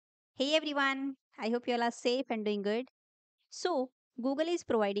Hey everyone, I hope you all are safe and doing good. So, Google is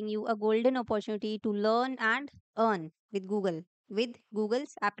providing you a golden opportunity to learn and earn with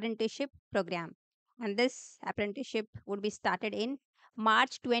Google's apprenticeship program. And this apprenticeship would be started in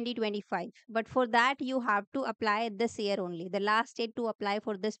March 2025. But for that, you have to apply this year only. The last date to apply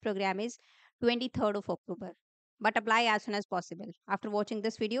for this program is 23rd of October. But apply as soon as possible. After watching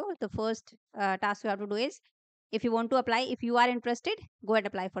this video, the first task you have to do is if you want to apply, if you are interested, go and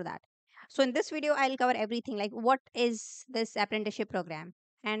apply for that. So in this video, I'll cover everything like what is this apprenticeship program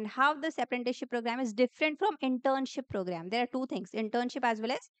and how this apprenticeship program is different from internship program. There are two things, internship as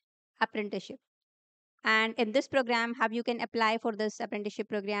well as apprenticeship. And in this program, how you can apply for this apprenticeship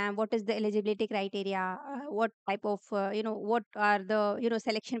program, what is the eligibility criteria, what type of, what are the,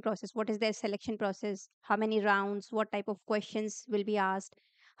 selection process, what is their selection process, how many rounds, what type of questions will be asked,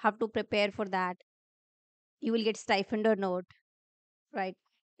 how to prepare for that. You will get stipend or not, right?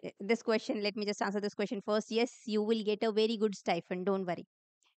 This question, let me just answer this question first. Yes, you will get a very good stipend. Don't worry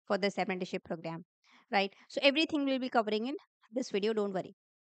for this apprenticeship program, right? So everything will be covering in this video. Don't worry.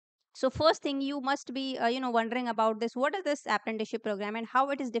 So first thing you must be, wondering about this. What is this apprenticeship program and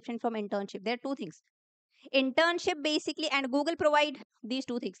how it is different from internship? There are two things. Internship basically, and Google provide these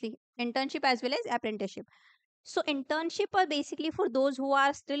two things, the internship as well as apprenticeship. So internship are basically for those who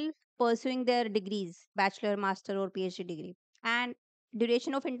are still pursuing their degrees, bachelor, master, or PhD degree. And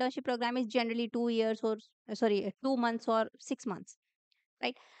duration of internship program is generally 2 years or 2 months or 6 months,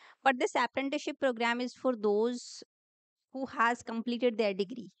 right? But this apprenticeship program is for those who has completed their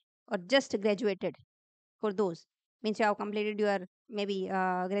degree or just graduated. For those means you have completed your maybe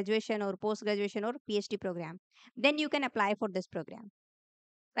graduation or post graduation or PhD program, then you can apply for this program,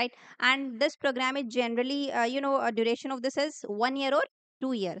 right? And this program is generally a duration of this is 1 year or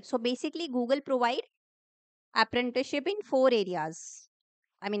 2 year. So basically Google provide apprenticeship in four areas.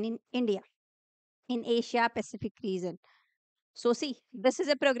 I mean in India, in Asia Pacific region. So see, this is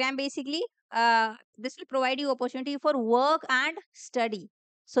a program basically, this will provide you opportunity for work and study.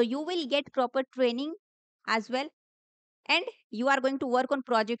 So you will get proper training as well, and you are going to work on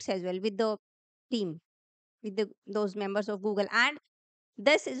projects as well with the team, with those members of Google. And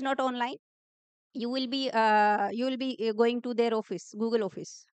this is not online. You will be going to their office, Google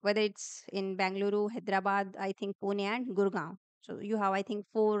office, whether it's in Bangalore, Hyderabad, I think Pune and Gurgaon. So you have, I think,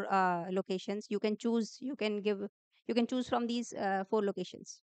 four locations. You can choose, you can choose from these four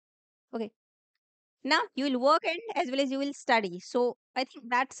locations. Okay, now you will work and as well as you will study. So I think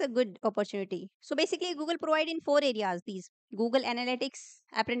that's a good opportunity. So basically Google provide in four areas these: Google Analytics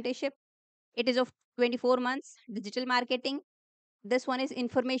apprenticeship, it is of 24 months. Digital marketing, this one is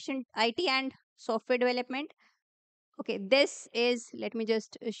information IT and software development. Okay, this is, let me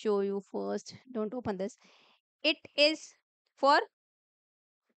just show you first. Don't open this. It is for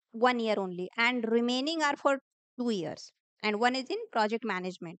 1 year only, and remaining are for 2 years. And one is in project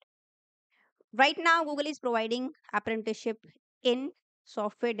management. Right now, Google is providing apprenticeship in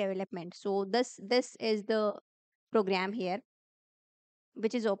software development. So this is the program here,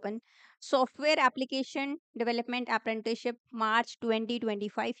 which is open. Software application development apprenticeship, March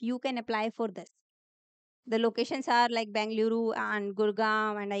 2025. You can apply for this. The locations are like Bangalore and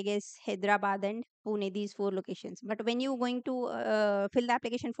Gurgaon and I guess Hyderabad and Pune, these four locations. But when you're going to fill the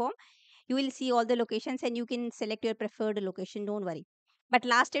application form, you will see all the locations and you can select your preferred location. Don't worry. But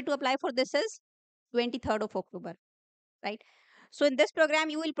last day to apply for this is 23rd of October, right? So in this program,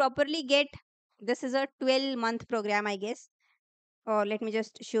 you will properly get, this is a 12-month program, I guess. Or let me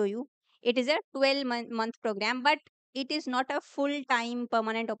just show you. It is a 12-month program, but it is not a full-time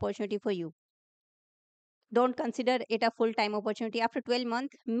permanent opportunity for you. Don't consider it a full time opportunity. After 12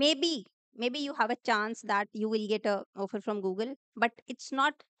 months, maybe you have a chance that you will get a offer from Google, but it's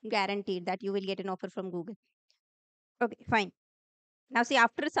not guaranteed that you will get an offer from Google. Okay, fine. Now see,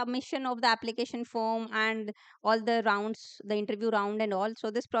 after submission of the application form and all the rounds, the interview round and all,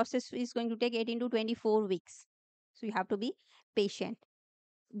 so this process is going to take 18 to 24 weeks. So you have to be patient.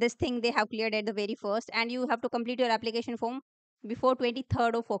 This thing they have cleared at the very first, and you have to complete your application form before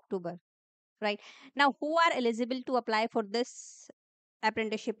 23rd of October, right? Now, who are eligible to apply for this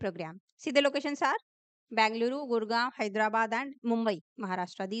apprenticeship program? See, the locations are Bangalore, Gurgaon, Hyderabad, and Mumbai,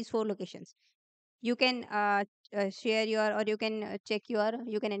 Maharashtra. These four locations. You can share your, or you can check your,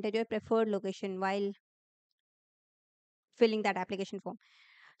 you can enter your preferred location while filling that application form.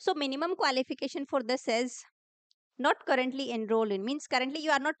 So, minimum qualification for this is not currently enrolled in, means currently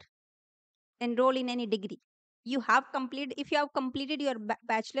you are not enrolled in any degree. You have completed, if you have completed your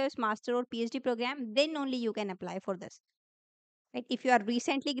bachelor's, master, or PhD program, then only you can apply for this. Right? If you are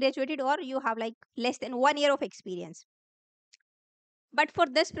recently graduated or you have like less than 1 year of experience. But for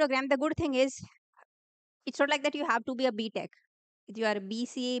this program, the good thing is it's not like that you have to be a BTech. If you are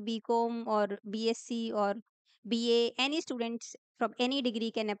BCA, BCom, or BSc, or BA, any students from any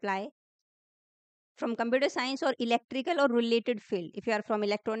degree can apply, from computer science or electrical or related field. If you are from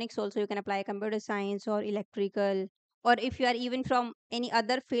electronics, also you can apply computer science or electrical. Or if you are even from any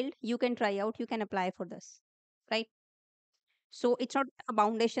other field, you can try out, you can apply for this, right? So it's not a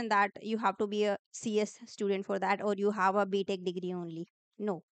foundation that you have to be a CS student for that, or you have a BTech degree only.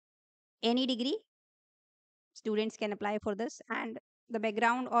 No, any degree students can apply for this, and the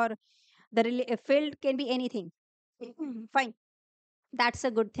background or the field can be anything. Fine, that's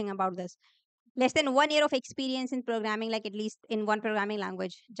a good thing about this. Less than 1 year of experience in programming, like at least in one programming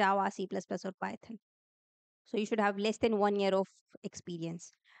language, Java, C++, or Python. So you should have less than 1 year of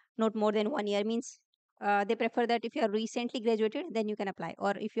experience. Not more than 1 year means they prefer that if you are recently graduated, then you can apply.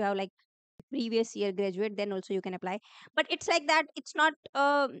 Or if you have like previous year graduate, then also you can apply. But it's like that. It's not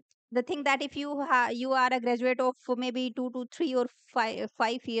the thing that if you are a graduate of maybe 2 to 3 or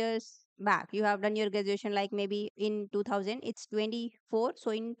 5 years back, you have done your graduation like maybe in 2000. It's 24,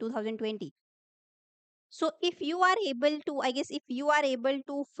 so in 2020. So if you are able to, I guess, if you are able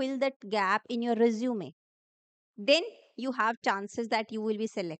to fill that gap in your resume, then you have chances that you will be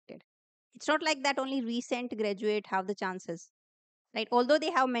selected. It's not like that only recent graduate have the chances, right? Although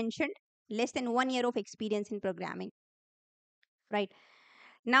they have mentioned less than 1 year of experience in programming, right?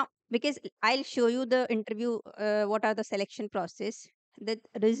 Now, because I'll show you the interview, what are the selection process, the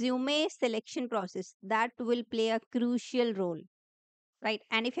resume selection process that will play a crucial role, right?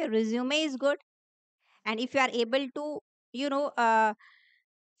 And if your resume is good, and if you are able to, you know,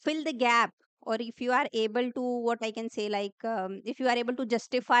 fill the gap, or if you are able to, what I can say, like if you are able to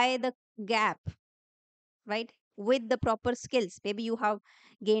justify the gap, right, with the proper skills, maybe you have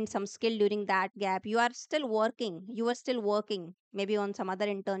gained some skill during that gap, you are still working maybe on some other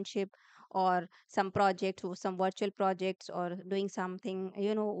internship or some projects or some virtual projects, or doing something,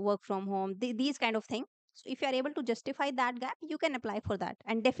 work from home, these kind of things. So if you are able to justify that gap, you can apply for that,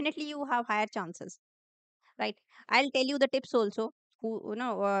 and definitely you have higher chances, right? I'll tell you the tips also,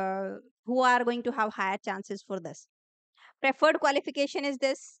 who are going to have higher chances for this. Preferred qualification is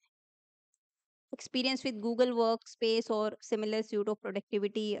this: experience with Google Workspace or similar suite of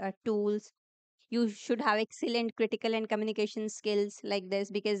productivity tools. You should have excellent critical and communication skills like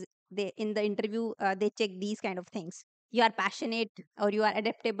this, because they in the interview they check these kind of things. You are passionate or you are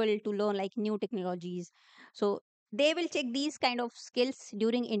adaptable to learn like new technologies. So they will check these kind of skills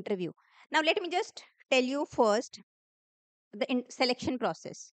during interview. Now let me just tell you first the selection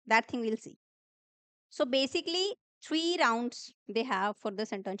process. That thing we'll see. So basically, 3 rounds they have for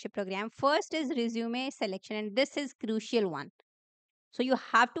this internship program. First is resume selection, and this is crucial one. So you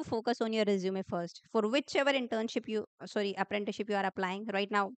have to focus on your resume first for whichever apprenticeship you are applying right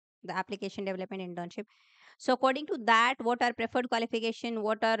now, the application development internship. So according to that, what are preferred qualification,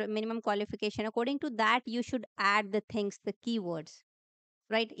 what are minimum qualification? According to that, you should add the things, the keywords,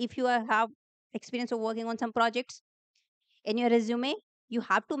 right? If you have experience of working on some projects, in your resume you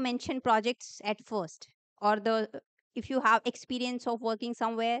have to mention projects at first, or the if you have experience of working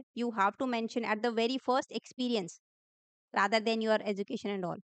somewhere, you have to mention at the very first experience rather than your education and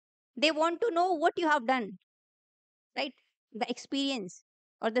all. They want to know what you have done, right? The experience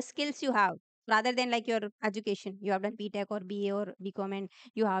or the skills you have, rather than like your education, you have done BTech or BA or BCom and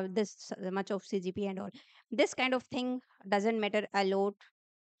you have this much of CGP and all. This kind of thing doesn't matter a lot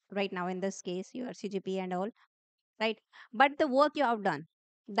right now, in this case your CGP and all, right? But the work you have done,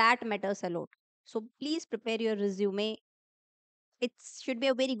 that matters a lot. So please prepare your resume. It should be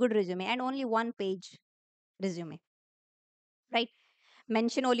a very good resume and only one page resume, right?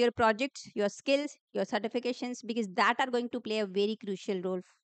 Mention all your projects, your skills, your certifications, because that are going to play a very crucial role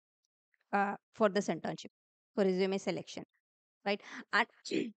for this internship, for resume selection, right? And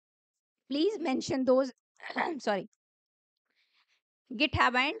please mention those sorry,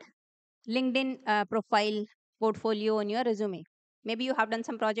 GitHub and LinkedIn profile, portfolio on your resume. Maybe you have done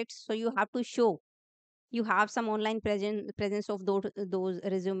some projects, so you have to show you have some online presence of those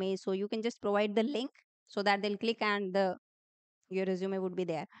resumes, so you can just provide the link so that they'll click and the your resume would be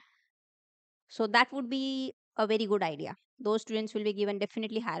there. So that would be a very good idea. Those students will be given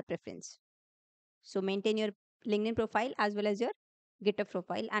definitely higher preference. So maintain your LinkedIn profile as well as your GitHub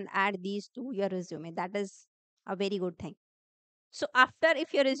profile and add these to your resume. That is a very good thing. So after,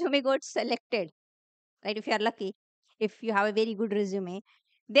 if your resume got selected, right, if you are lucky, if you have a very good resume,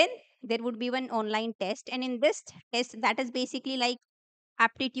 then there would be one online test, and in this test, that is basically like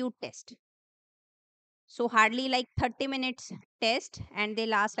aptitude test. So hardly like 30 minutes test, and they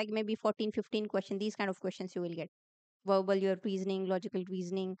last like maybe 14, 15 questions. These kind of questions you will get. verbal, your reasoning, logical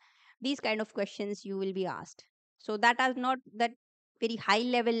reasoning. These kind of questions you will be asked. So that are not that very high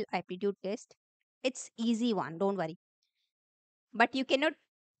level aptitude test. It's easy one, don't worry. But you cannot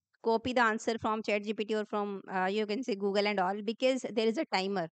copy the answer from ChatGPT or from you can say Google and all, because there is a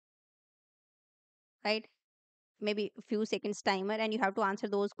timer, right? Maybe a few seconds timer, and you have to answer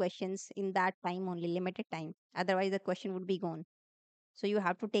those questions in that time only, limited time. Otherwise, the question would be gone. So you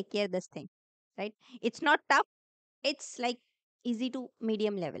have to take care this thing, right? It's not tough. It's like easy to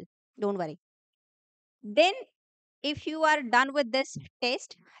medium level. Don't worry. Then, if you are done with this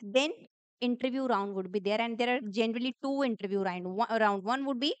test, then interview round would be there, and there are generally two interview round. One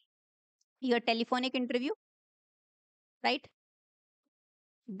would be your telephonic interview, right?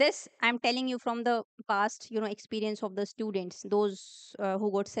 This I'm telling you from the past, experience of the students, those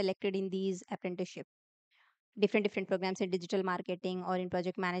who got selected in these apprenticeship, different programs in digital marketing or in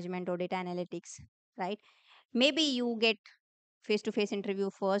project management or data analytics, right? Maybe you get face to face interview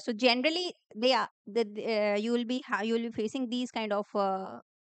first. So generally they are you will be facing these kind of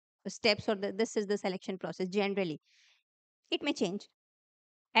steps, or this is the selection process generally. It may change.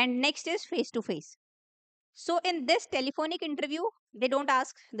 And next is face to face. So in this telephonic interview, they don't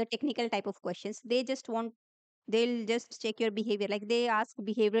ask the technical type of questions. They'll just check your behavior. Like they ask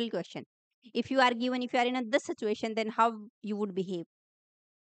behavioral question. If you are in this situation, then how you would behave.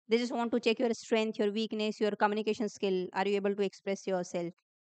 They just want to check your strength, your weakness, your communication skill. Are you able to express yourself,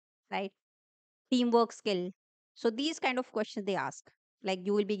 right? Teamwork skill. So these kind of questions they ask. Like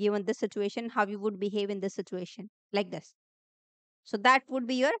you will be given this situation, how you would behave in this situation, like this. So that would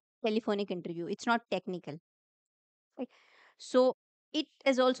be your telephonic interview. It's not technical, right? So it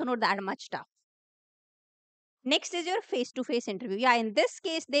is also not that much tough. Next is your face to face interview. Yeah, in this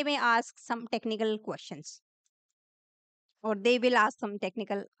case, they may ask some technical questions, or they will ask some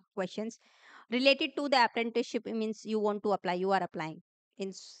technical questions related to the apprenticeship. It means you want to apply, you are applying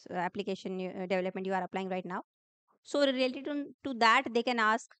in application development, you are applying right now. So related to that, they can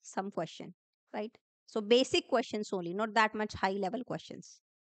ask some question, right? So basic questions only, not that much high level questions.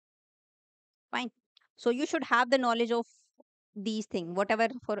 Fine. So you should have the knowledge of these things, whatever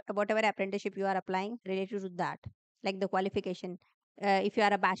apprenticeship you are applying related to that, like the qualification. If you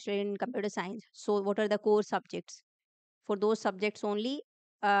are a bachelor in computer science, so what are the core subjects for those subjects only?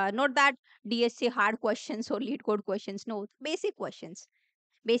 Not that DSC hard questions or lead code questions. No, basic questions,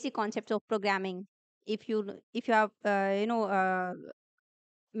 basic concepts of programming. If you have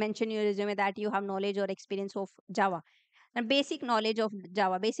mention your resume that you have knowledge or experience of Java, and basic knowledge of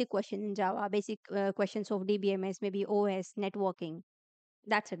Java, basic questions in Java, basic questions of DBMS, maybe OS, networking.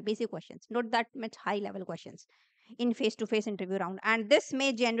 That's it, basic questions, not that much high level questions in face to face interview round. And this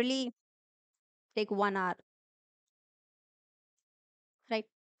may generally take 1 hour, right?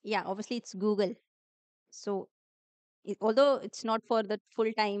 Yeah, obviously it's Google. So although it's not for the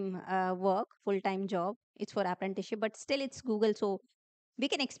full time work, full time job, it's for apprenticeship, but still it's Google. So we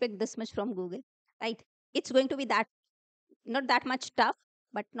can expect this much from Google, right? It's going to be that, not that much tough,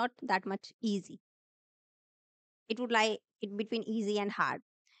 but not that much easy. It would lie in between easy and hard,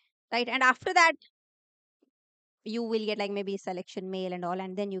 right? And after that, you will get like maybe selection mail and all,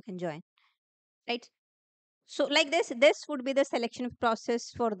 and then you can join, right? So like this would be the selection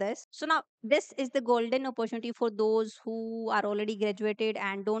process for this. So now this is the golden opportunity for those who are already graduated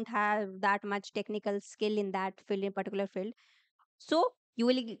and don't have that much technical skill in that field, in particular field. So you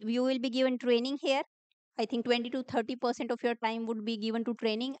will be given training here. I think 20 to 30% of your time would be given to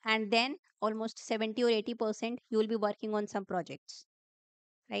training, and then almost 70 or 80% you will be working on some projects,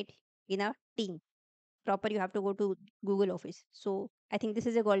 right? In a team. Proper, you have to go to Google Office. So I think this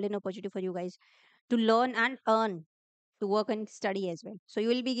is a golden opportunity for you guys to learn and earn, to work and study as well. So you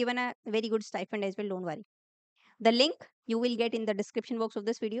will be given a very good stipend as well. Don't worry. The link you will get in the description box of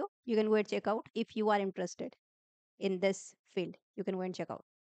this video. You can go and check out if you are interested in this field. You can go and check out.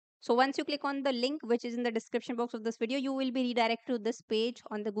 So once you click on the link which is in the description box of this video, you will be redirected to this page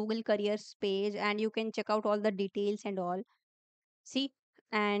on the Google Careers page, and you can check out all the details and all. See,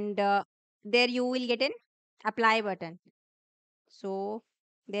 and there you will get an apply button. So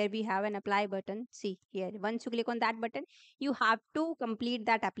there we have an apply button. See here, once you click on that button, you have to complete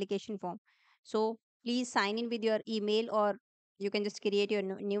that application form. So please sign in with your email, or you can just create your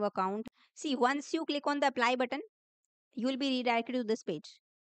new account. See, once you click on the apply button, you will be redirected to this page,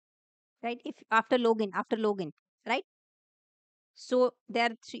 right? If after login, right? So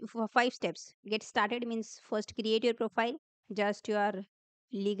there are 5 steps. Get started means first create your profile, just your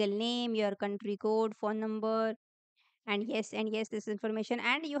legal name, your country code, phone number, and yes, this information,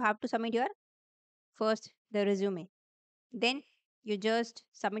 and you have to submit your first the resume. Then you just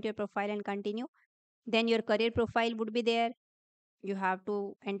submit your profile and continue. Then your career profile would be there. You have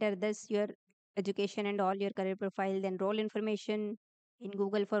to enter this, your education and all, your career profile, then role information in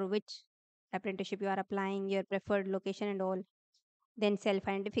Google for which apprenticeship you are applying, your preferred location and all, then self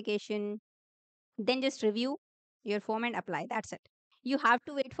identification, then just review your form and apply. That's it. You have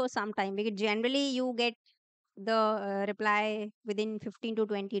to wait for some time because generally you get the reply within 15 to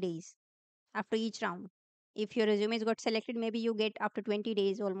 20 days after each round. If your resume is got selected, maybe you get after 20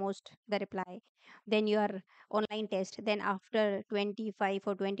 days almost the reply. Then your online test, then after 25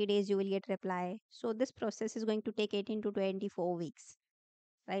 or 20 days you will get reply. So this process is going to take 18 to 24 weeks,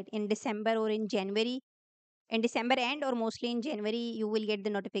 right? In December or in January, in December end or mostly in January, you will get the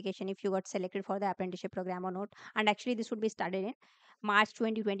notification if you got selected for the apprenticeship program or not. And actually this would be started in March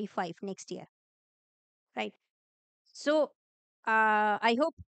 2025 next year, right? So I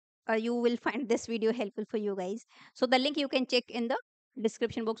hope you will find this video helpful for you guys. So the link you can check in the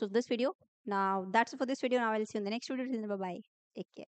description box of this video. Now that's it for this video. Now I'll see you in the next video. Till then, bye bye. Take care.